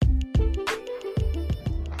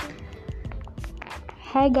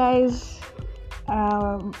Hi guys,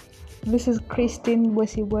 um, this is Christine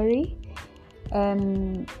Bosibori,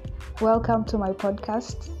 and welcome to my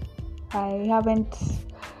podcast. I haven't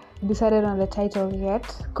decided on the title yet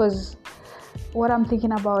because what I'm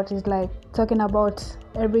thinking about is like talking about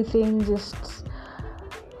everything, just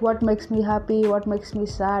what makes me happy, what makes me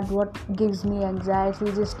sad, what gives me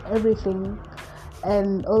anxiety, just everything,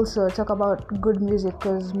 and also talk about good music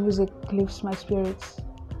because music lifts my spirits.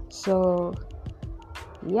 So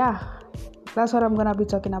yeah, that's what I'm gonna be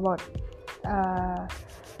talking about. Uh,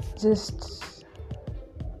 just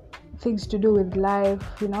things to do with life,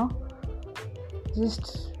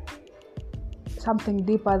 just something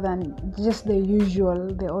deeper than just the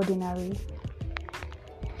usual, the ordinary.